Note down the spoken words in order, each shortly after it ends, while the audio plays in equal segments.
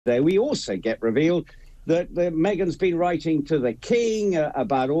we also get revealed that Meghan's been writing to the King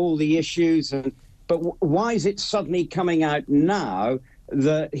about all the issues, but why is it suddenly coming out now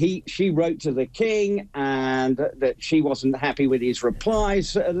that she wrote to the King and that she wasn't happy with his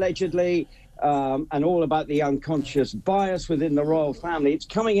replies, allegedly, and all about the unconscious bias within the royal family? It's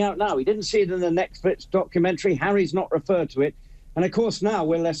coming out now. We didn't see it in the Netflix documentary. Harry's not referred to it. And, of course, now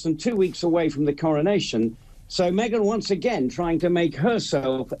we're less than 2 weeks away from the coronation. So Meghan, once again, trying to make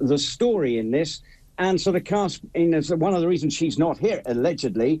herself the story in this and sort of cast in as one of the reasons she's not here,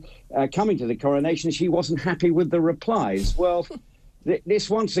 allegedly, coming to the coronation, she wasn't happy with the replies. Well, this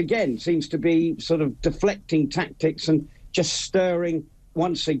once again seems to be sort of deflecting tactics and just stirring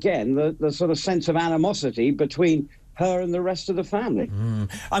once again the sort of sense of animosity between her and the rest of the family.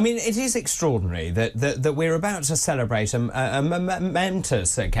 I mean, it is extraordinary that we're about to celebrate a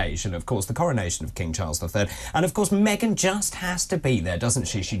momentous occasion, of course, the coronation of King Charles III. And, of course, Meghan just has to be there, doesn't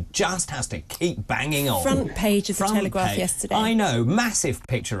she? She just has to keep banging on. Front page of the Telegraph yesterday. I know, massive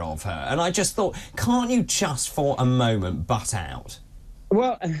picture of her. And I just thought, can't you just for a moment butt out?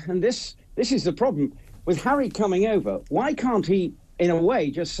 Well, and this is the problem. With Harry coming over, why can't he, in a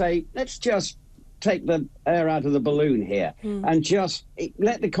way, just say, let's just take the air out of the balloon here and just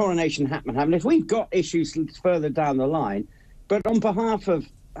let the coronation happen. If we've got issues further down the line, but on behalf of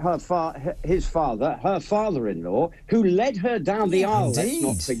his father, her father-in-law, who led her down the aisle, let's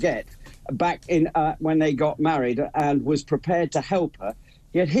not forget, back in when they got married and was prepared to help her,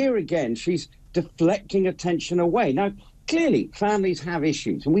 yet here again she's deflecting attention away. Now, clearly, families have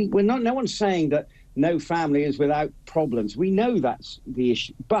issues, and no one's saying that no family is without problems. We know that's the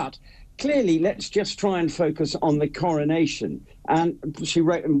issue, but clearly, let's just try and focus on the coronation. And she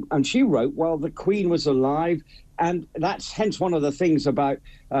wrote, while the Queen was alive, and that's hence one of the things about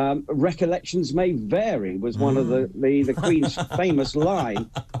recollections may vary, was one of the Queen's famous line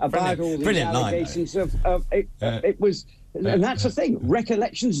about all these allegations it was. And that's the thing,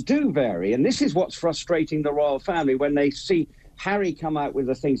 recollections do vary. And this is what's frustrating the royal family when they see Harry come out with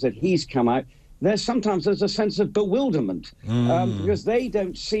the things that he's come out. Sometimes there's a sense of bewilderment because they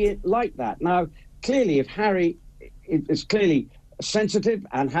don't see it like that. Now, clearly, if Harry is clearly sensitive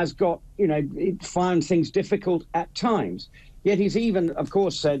and has got, found things difficult at times, yet he's even, of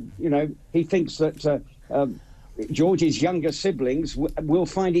course, said, he thinks that George's younger siblings will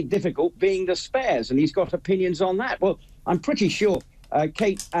find it difficult being the spares, and he's got opinions on that. Well, I'm pretty sure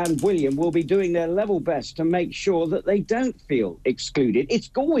Kate and William will be doing their level best to make sure that they don't feel excluded. It's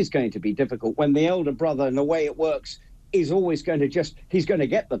always going to be difficult when the elder brother, and the way it works, is always going to he's going to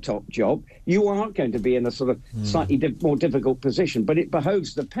get the top job. You aren't going to be in a sort of slightly more difficult position, but it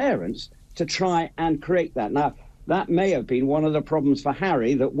behoves the parents to try and create that. Now, that may have been one of the problems for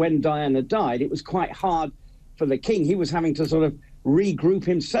Harry, that when Diana died, it was quite hard for the King. He was having to sort of regroup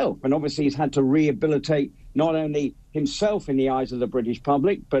himself, and obviously he's had to rehabilitate not only himself in the eyes of the British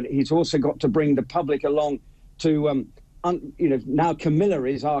public, but he's also got to bring the public along to, now Camilla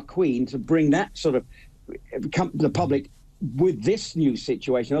is our Queen, to bring that sort of the public with this new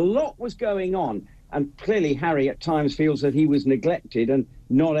situation. A lot was going on, and clearly Harry at times feels that he was neglected and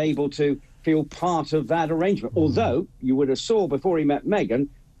not able to feel part of that arrangement. Although you would have saw before he met Meghan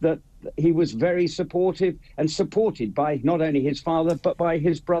that he was very supportive and supported by not only his father, but by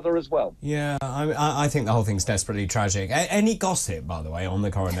his brother as well. Yeah, I think the whole thing's desperately tragic. Any gossip, by the way, on the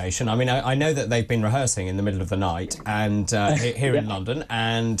coronation? I mean, I know that they've been rehearsing in the middle of the night and here in London.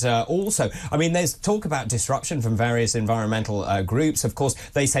 And also, I mean, there's talk about disruption from various environmental groups. Of course,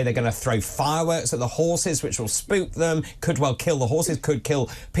 they say they're going to throw fireworks at the horses, which will spook them, could well kill the horses, could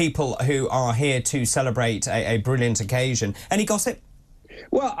kill people who are here to celebrate a brilliant occasion. Any gossip?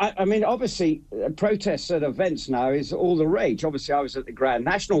 Well, I mean, obviously, protests at events now is all the rage. Obviously, I was at the Grand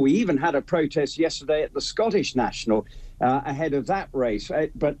National. We even had a protest yesterday at the Scottish National ahead of that race,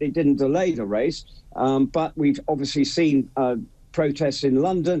 but it didn't delay the race. But we've obviously seen protests in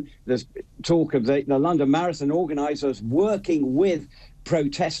London. There's talk of the London Marathon organisers working with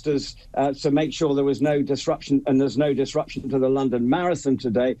protesters to make sure there was no disruption, and there's no disruption to the London Marathon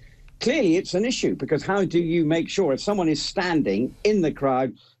today. Clearly, it's an issue, because how do you make sure if someone is standing in the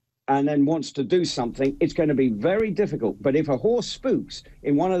crowd and then wants to do something, it's going to be very difficult. But if a horse spooks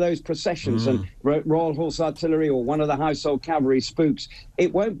in one of those processions and Royal Horse Artillery or one of the Household Cavalry spooks,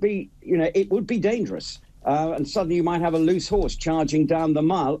 it won't be, it would be dangerous. And suddenly you might have a loose horse charging down the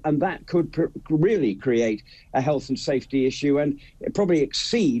mile, and that could really create a health and safety issue, and probably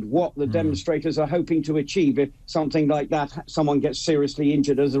exceed what the demonstrators are hoping to achieve if something like that, someone gets seriously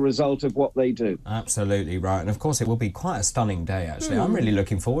injured as a result of what they do. Absolutely right. And of course it will be quite a stunning day, actually. I'm really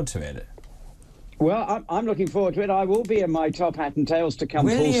looking forward to it. Well, I'm looking forward to it. I will be in my top hat and tails to come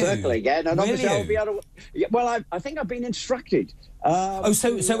full circle again, and obviously I'll be able to. Well, I think I've been instructed.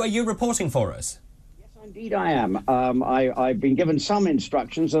 So are you reporting for us? Yes, indeed I am. I've been given some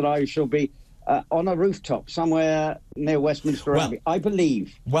instructions that I shall be on a rooftop somewhere near Westminster Abbey, I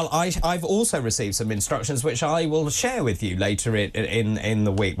believe. Well, I've also received some instructions which I will share with you later in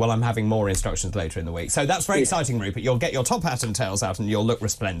the week. Well, I'm having more instructions later in the week. So that's very exciting, Rupert. You'll get your top hat and tails out and you'll look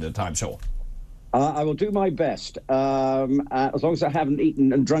resplendent, I'm sure. I will do my best, as long as I haven't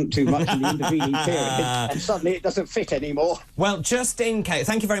eaten and drunk too much in the intervening period, and suddenly it doesn't fit anymore. Well, just in case...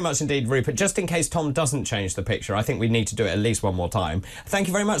 Thank you very much indeed, Rupert. Just in case Tom doesn't change the picture, I think we need to do it at least one more time. Thank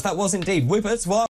you very much. That was indeed Rupert's...